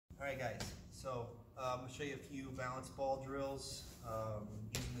Alright guys, so I'm going to show you a few balance ball drills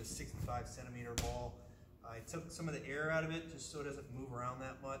using this 65 centimeter ball. I took some of the air out of it just so it doesn't move around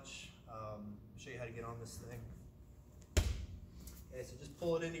that much. I'll show you how to get on this thing. Okay, so just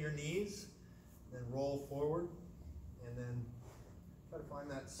pull it into your knees, then roll forward, and then try to find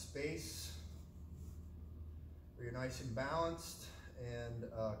that space where you're nice and balanced and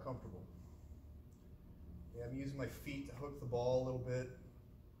comfortable. Okay, I'm using my feet to hook the ball a little bit.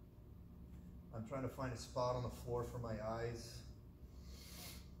 I'm trying to find a spot on the floor for my eyes.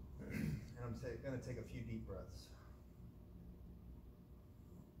 And I'm going to take a few deep breaths.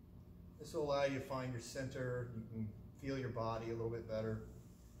 This will allow you to find your center. You can feel your body a little bit better.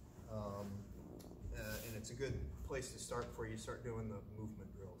 And it's a good place to start before you start doing the movement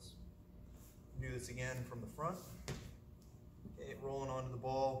drills. Do this again from the front. Okay, rolling onto the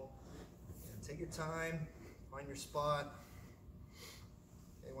ball. And take your time, find your spot.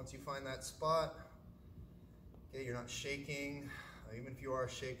 Okay, once you find that spot, okay, you're not shaking. Even if you are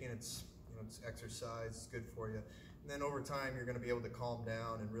shaking, it's exercise, it's good for you. And then over time, you're going to be able to calm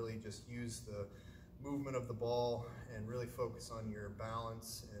down and really just use the movement of the ball and really focus on your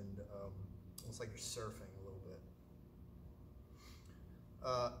balance and almost like you're surfing a little bit.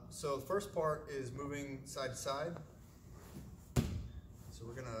 So the first part is moving side to side. So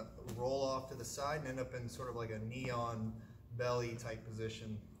we're going to roll off to the side and end up in sort of like a knee on belly type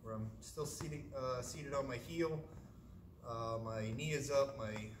position where I'm still seated on my heel. My knee is up,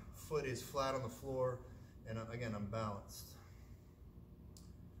 my foot is flat on the floor, and again, I'm balanced.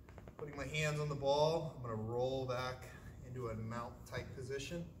 Putting my hands on the ball, I'm going to roll back into a mount type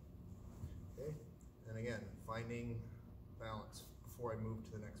position. Okay, and again, finding balance before I move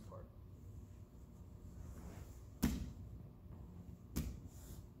to the next part.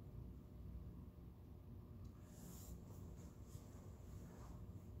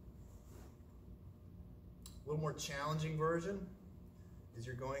 A little more challenging version is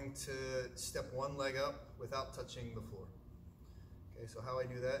you're going to step one leg up without touching the floor. Okay, so how I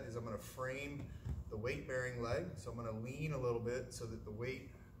do that is I'm going to frame the weight-bearing leg. So I'm going to lean a little bit so that the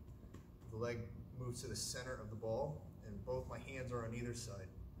weight of the leg moves to the center of the ball, and both my hands are on either side.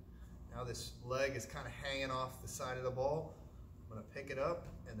 Now this leg is kind of hanging off the side of the ball. I'm going to pick it up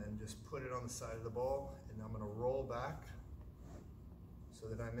and then just put it on the side of the ball, and I'm going to roll back so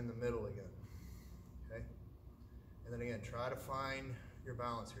that I'm in the middle again. Okay? And then again, try to find your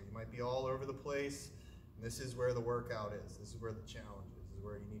balance here. You might be all over the place, and this is where the workout is. This is where the challenge is. This is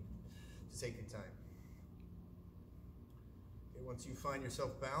where you need to take your time. Okay, once you find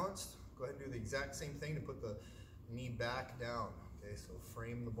yourself balanced, go ahead and do the exact same thing to put the knee back down. Okay, so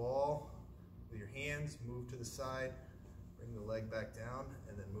frame the ball with your hands, move to the side, bring the leg back down,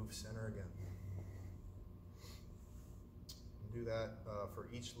 and then move center again. And do that for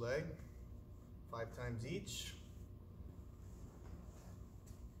each leg, 5 times each.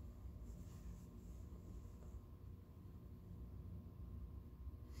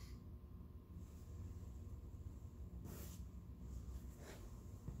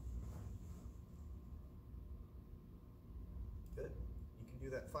 Good. You can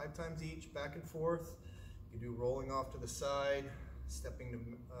do that 5 times each, back and forth. You can do rolling off to the side, stepping to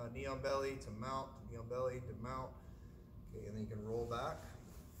knee on belly to mount, knee on belly to mount. Okay, and then you can roll back.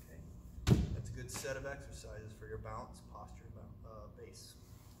 Okay, that's a good set of exercises for your balance, posture, base.